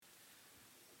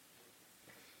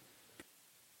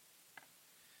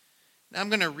Now I'm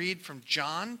going to read from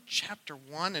John chapter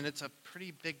 1, and it's a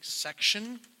pretty big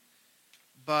section,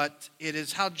 but it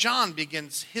is how John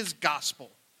begins his gospel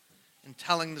in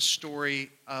telling the story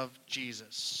of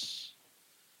Jesus.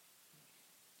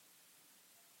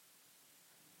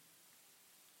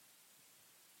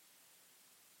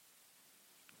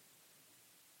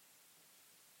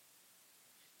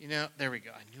 There we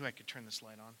go. I knew I could turn this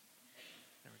light on.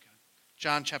 There we go.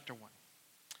 John chapter 1.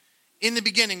 In the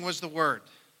beginning was the Word,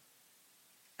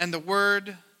 and the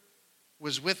Word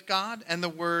was with God, and the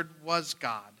Word was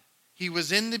God. He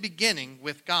was in the beginning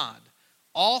with God.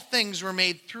 All things were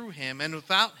made through him, and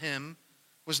without him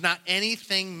was not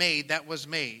anything made that was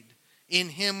made. In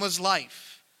him was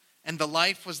life, and the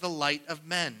life was the light of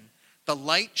men. The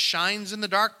light shines in the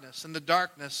darkness, and the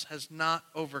darkness has not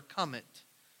overcome it.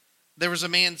 There was a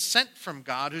man sent from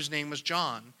God whose name was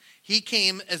John. He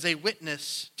came as a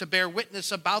witness to bear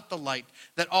witness about the light,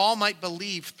 that all might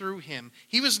believe through him.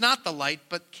 He was not the light,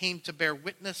 but came to bear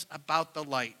witness about the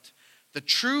light. The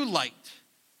true light,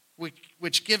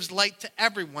 which gives light to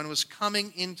everyone, was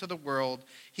coming into the world.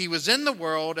 He was in the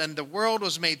world, and the world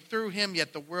was made through him,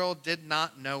 yet the world did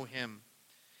not know him.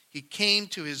 He came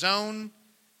to his own,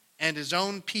 and his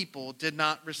own people did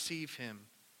not receive him.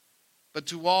 But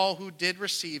to all who did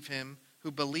receive him,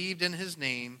 who believed in his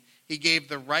name, he gave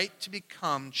the right to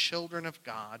become children of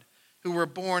God, who were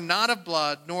born not of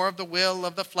blood, nor of the will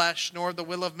of the flesh, nor of the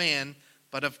will of man,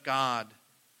 but of God.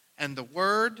 And the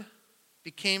Word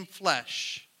became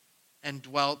flesh and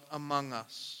dwelt among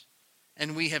us.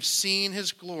 And we have seen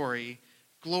his glory,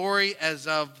 glory as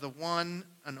of the one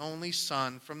and only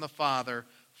Son from the Father,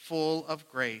 full of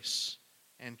grace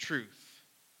and truth.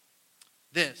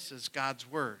 This is God's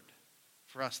word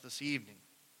for us this evening.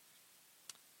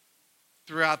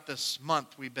 Throughout this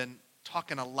month, we've been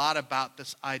talking a lot about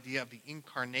this idea of the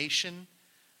incarnation,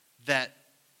 that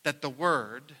the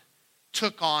Word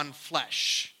took on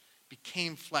flesh,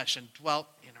 became flesh, and dwelt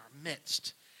in our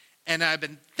midst. And I've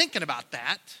been thinking about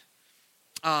that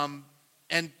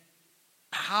and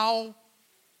how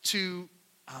to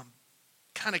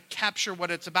kind of capture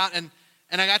what it's about. And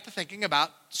I got to thinking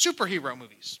about superhero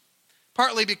movies,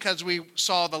 partly because we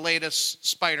saw the latest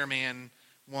Spider-Man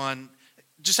one.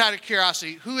 Just out of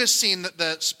curiosity, who has seen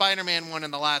the Spider-Man one in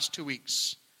the last 2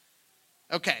 weeks?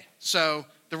 Okay, so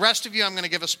the rest of you, I'm going to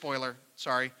give a spoiler.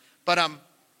 Sorry. But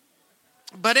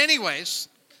anyways,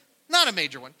 not a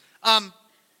major one.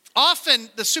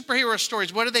 Often the superhero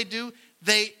stories, what do?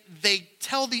 They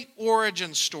tell the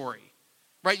origin story,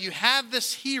 right? You have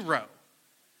this hero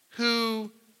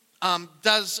who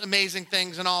does amazing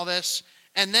things and all this,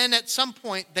 and then at some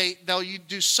point they'll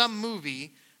do some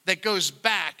movie that goes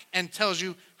back and tells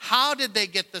you, how did they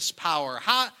get this power?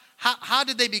 How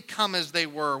did they become as they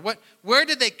were? Where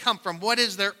did they come from? What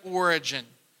is their origin?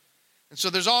 And so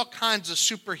there's all kinds of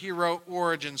superhero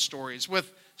origin stories.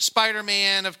 With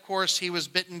Spider-Man, of course, he was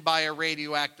bitten by a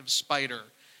radioactive spider.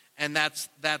 And that's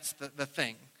the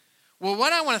thing. Well,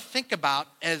 what I want to think about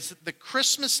is the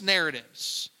Christmas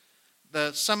narratives,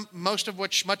 much of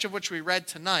which we read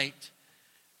tonight.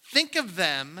 Think of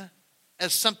them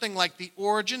as something like the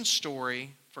origin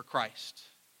story for Christ,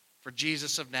 for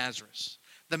Jesus of Nazareth.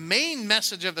 The main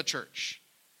message of the church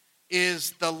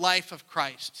is the life of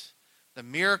Christ, the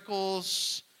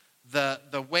miracles,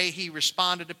 the way he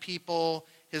responded to people,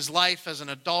 his life as an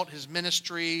adult, his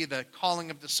ministry, the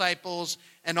calling of disciples,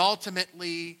 and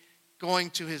ultimately going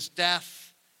to his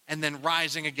death and then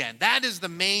rising again. That is the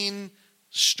main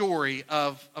story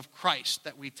of Christ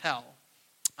that we tell.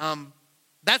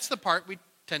 That's the part we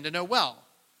tend to know well.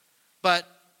 But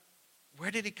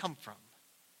where did he come from?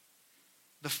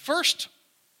 The first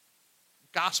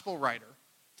gospel writer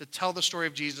to tell the story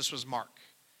of Jesus was Mark.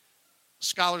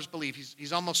 Scholars believe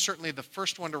he's almost certainly the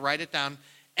first one to write it down.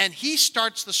 And he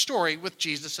starts the story with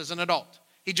Jesus as an adult.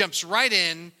 He jumps right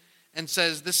in and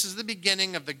says, this is the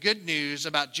beginning of the good news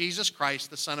about Jesus Christ,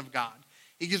 the Son of God.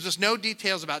 He gives us no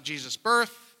details about Jesus'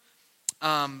 birth.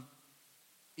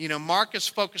 Mark is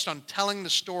focused on telling the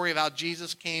story of how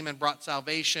Jesus came and brought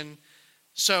salvation.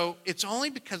 So it's only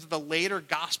because of the later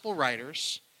gospel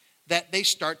writers that they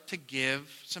start to give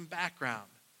some background.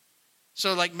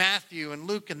 So like Matthew and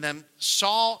Luke and them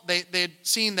they had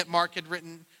seen that Mark had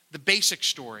written the basic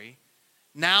story.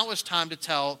 Now it's time to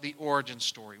tell the origin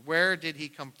story. Where did he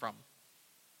come from?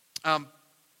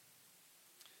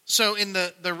 So in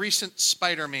the recent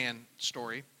Spider-Man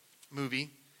movie,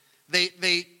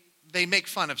 they make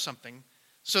fun of something.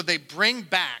 So they bring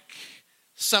back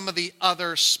some of the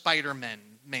other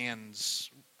Spider-Mans.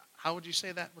 How would you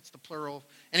say that? What's the plural?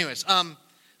 Anyways,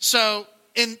 so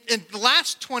in the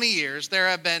last 20 years, there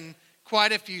have been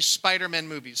quite a few Spider-Man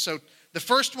movies. So the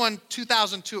first one,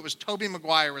 2002, it was Tobey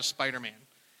Maguire was Spider-Man,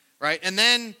 right? And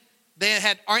then they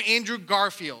had Andrew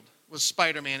Garfield was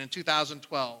Spider-Man in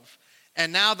 2012.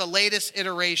 And now the latest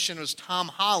iteration was Tom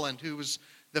Holland, who was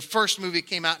the first movie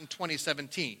came out in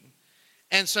 2017.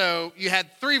 And so you had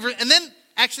three, and then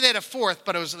actually they had a fourth,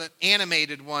 but it was an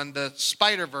animated one, the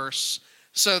Spider-Verse.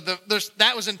 So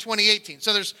that was in 2018.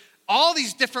 So there's all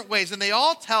these different ways, and they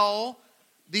all tell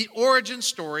the origin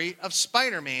story of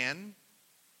Spider-Man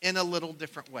in a little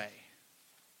different way.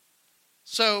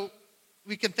 So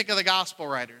we can think of the gospel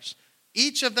writers.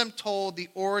 Each of them told the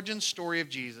origin story of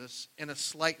Jesus in a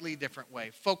slightly different way,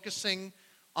 focusing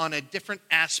on a different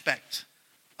aspect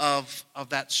of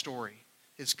that story,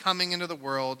 his coming into the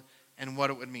world and what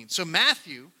it would mean. So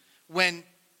Matthew, when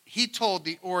he told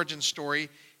the origin story,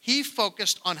 he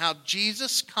focused on how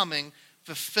Jesus' coming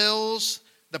fulfills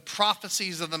the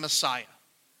prophecies of the Messiah.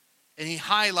 And he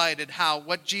highlighted how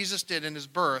what Jesus did in his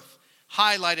birth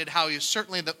highlighted how he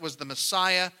certainly was the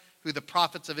Messiah who the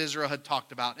prophets of Israel had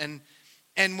talked about.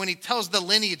 And when he tells the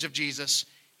lineage of Jesus,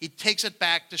 he takes it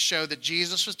back to show that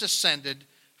Jesus was descended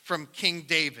from King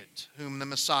David, whom the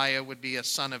Messiah would be a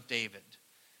son of David.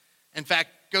 In fact,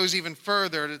 goes even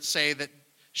further to say that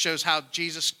shows how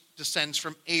Jesus descends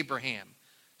from Abraham,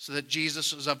 so that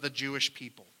Jesus was of the Jewish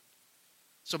people.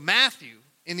 So Matthew,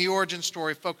 in the origin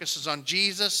story, focuses on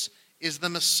Jesus is the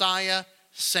Messiah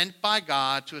sent by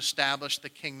God to establish the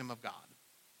kingdom of God.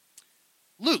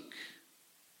 Luke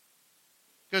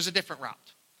goes a different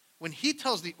route. When he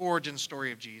tells the origin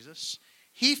story of Jesus,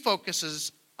 he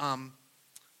focuses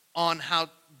on how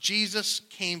Jesus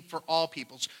came for all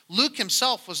peoples. Luke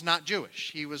himself was not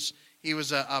Jewish. He was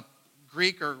a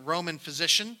Greek or Roman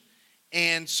physician,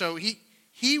 and so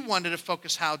he wanted to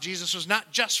focus how Jesus was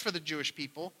not just for the Jewish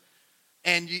people.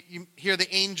 And you hear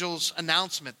the angel's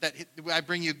announcement that I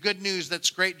bring you good news that's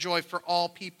great joy for all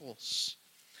peoples.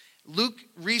 Luke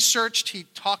researched, he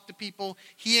talked to people.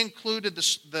 He included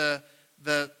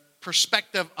the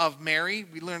perspective of Mary.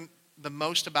 We learn the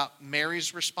most about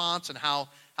Mary's response and how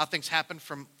things happened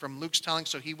from Luke's telling.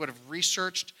 So he would have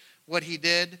researched what he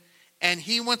did. And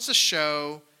he wants to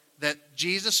show that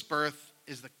Jesus' birth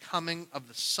is the coming of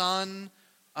the Son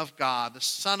of God, the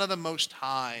Son of the Most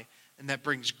High, and that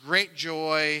brings great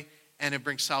joy, and it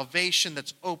brings salvation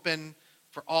that's open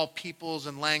for all peoples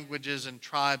and languages and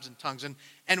tribes and tongues.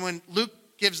 And when Luke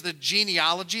gives the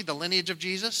genealogy, the lineage of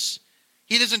Jesus,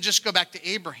 he doesn't just go back to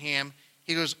Abraham,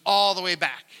 he goes all the way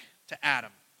back to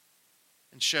Adam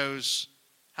and shows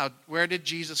where did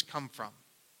Jesus come from.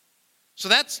 So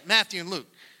that's Matthew and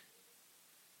Luke.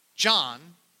 John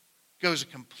goes a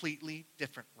completely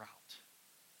different route.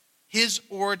 His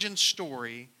origin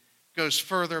story goes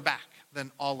further back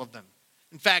than all of them.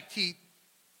 In fact, he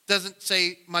doesn't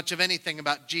say much of anything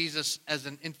about Jesus as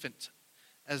an infant,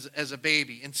 as a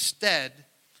baby. Instead,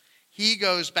 he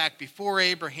goes back before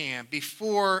Abraham,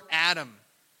 before Adam,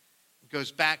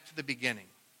 goes back to the beginning.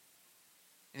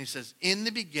 And he says, in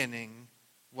the beginning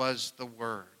was the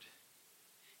Word.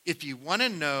 If you want to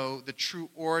know the true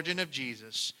origin of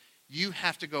Jesus, you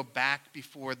have to go back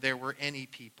before there were any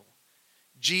people.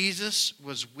 Jesus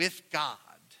was with God,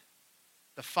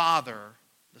 the Father.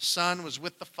 The Son was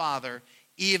with the Father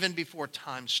even before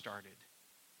time started.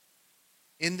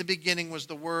 In the beginning was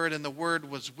the Word, and the Word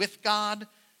was with God,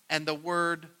 and the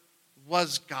Word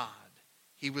was God.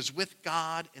 He was with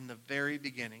God in the very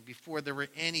beginning, before there were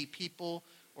any people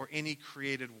or any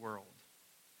created world.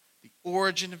 The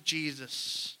origin of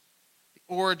Jesus, the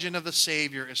origin of the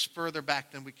Savior, is further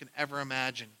back than we can ever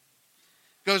imagine.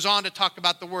 Goes on to talk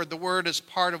about the Word. The Word is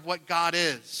part of what God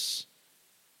is.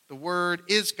 The Word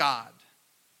is God.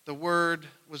 The Word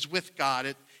was with God.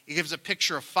 It gives a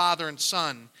picture of Father and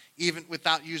Son, even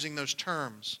without using those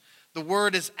terms. The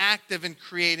Word is active in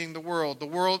creating the world.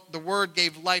 The Word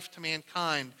gave life to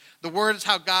mankind. The Word is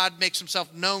how God makes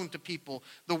himself known to people.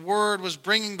 The Word was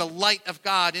bringing the light of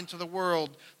God into the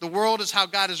world. The world is how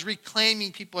God is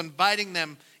reclaiming people, inviting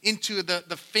them into the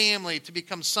family to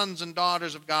become sons and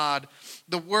daughters of God.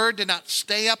 The Word did not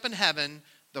stay up in heaven.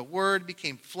 The Word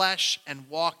became flesh and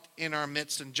walked in our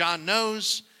midst. And John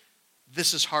knows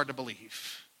this is hard to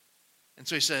believe. And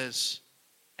so he says,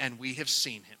 and we have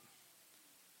seen him.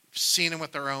 We've seen him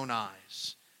with our own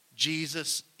eyes.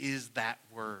 Jesus is that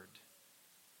Word.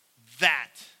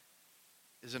 That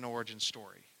is an origin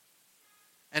story.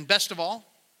 And best of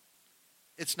all,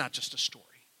 it's not just a story.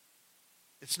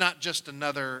 It's not just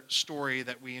another story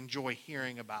that we enjoy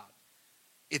hearing about.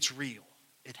 It's real.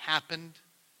 It happened.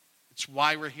 It's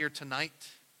why we're here tonight.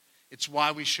 It's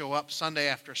why we show up Sunday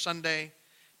after Sunday,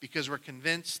 because we're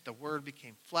convinced the Word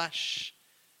became flesh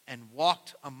and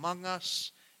walked among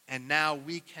us And now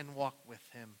we can walk with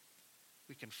him.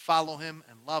 We can follow him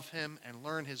and love him and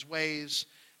learn his ways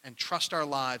and trust our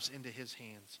lives into his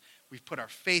hands. We've put our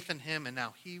faith in him, and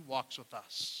now he walks with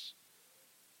us.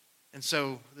 And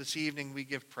so this evening we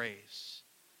give praise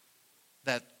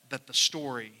that the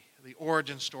story, the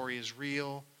origin story, is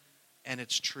real and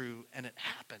it's true and it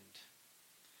happened.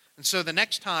 And so the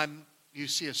next time you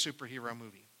see a superhero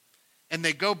movie and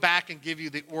they go back and give you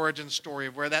the origin story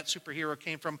of where that superhero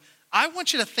came from, I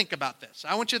want you to think about this.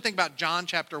 I want you to think about John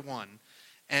chapter 1.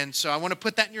 And so I want to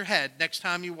put that in your head. Next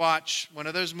time you watch one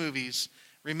of those movies,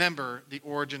 remember the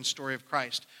origin story of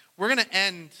Christ. We're going to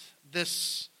end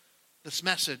this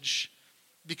message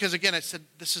because, again, I said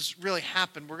this has really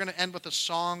happened. We're going to end with a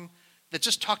song that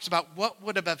just talks about what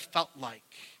would have felt like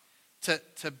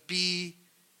to be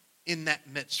in that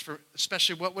midst,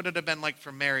 especially what would it have been like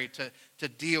for Mary to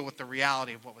deal with the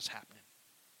reality of what was happening.